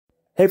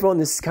Hey everyone,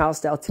 this is Kyle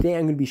Style. Today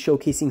I'm going to be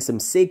showcasing some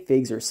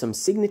sig-figs or some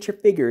signature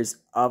figures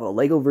of a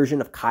LEGO version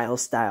of Kyle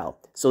Style.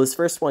 So this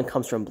first one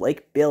comes from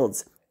Blake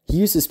Builds. He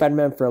used the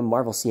Spider-Man from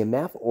Marvel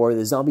CMF or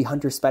the Zombie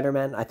Hunter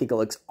Spider-Man. I think it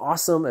looks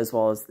awesome, as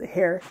well as the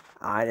hair.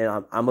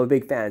 And I'm a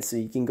big fan, so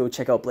you can go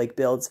check out Blake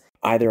Builds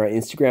either on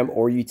Instagram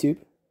or YouTube.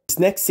 This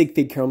next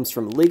sig-fig comes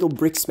from LEGO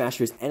Brick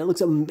Smashers, and it looks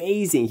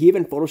amazing. He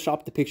even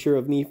photoshopped the picture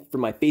of me for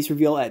my face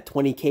reveal at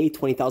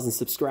 20,000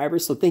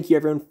 subscribers, so thank you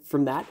everyone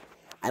from that.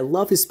 I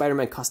love his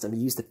Spider-Man custom. He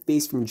used the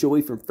face from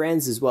Joey from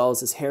Friends, as well as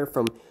his hair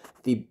from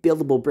the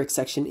buildable brick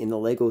section in the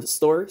LEGO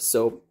store.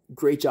 So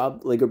great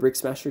job, LEGO Brick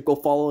Smasher. Go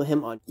follow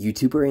him on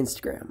YouTube or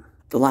Instagram.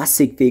 The last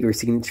sig-fig or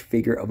signature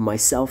figure of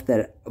myself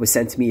that was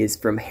sent to me is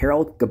from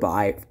Harrel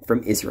Gabbai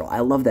from Israel.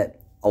 I love that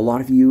a lot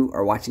of you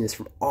are watching this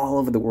from all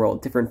over the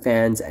world, different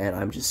fans, and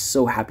I'm just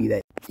so happy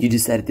that you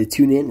decided to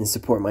tune in and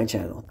support my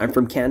channel. I'm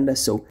from Canada,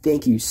 so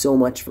thank you so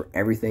much for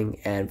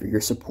everything and for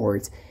your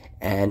support,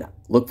 and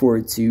look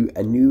forward to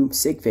a new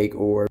sig-fig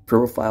or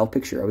profile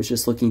picture. I was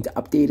just looking to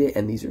update it,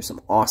 and these are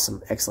some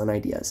awesome, excellent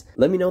ideas.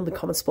 Let me know in the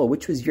comments below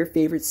which was your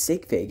favorite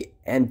sig-fig,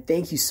 and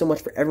thank you so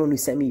much for everyone who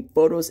sent me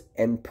photos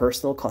and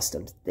personal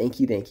customs.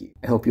 Thank you, thank you.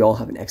 I hope you all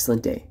have an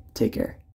excellent day. Take care.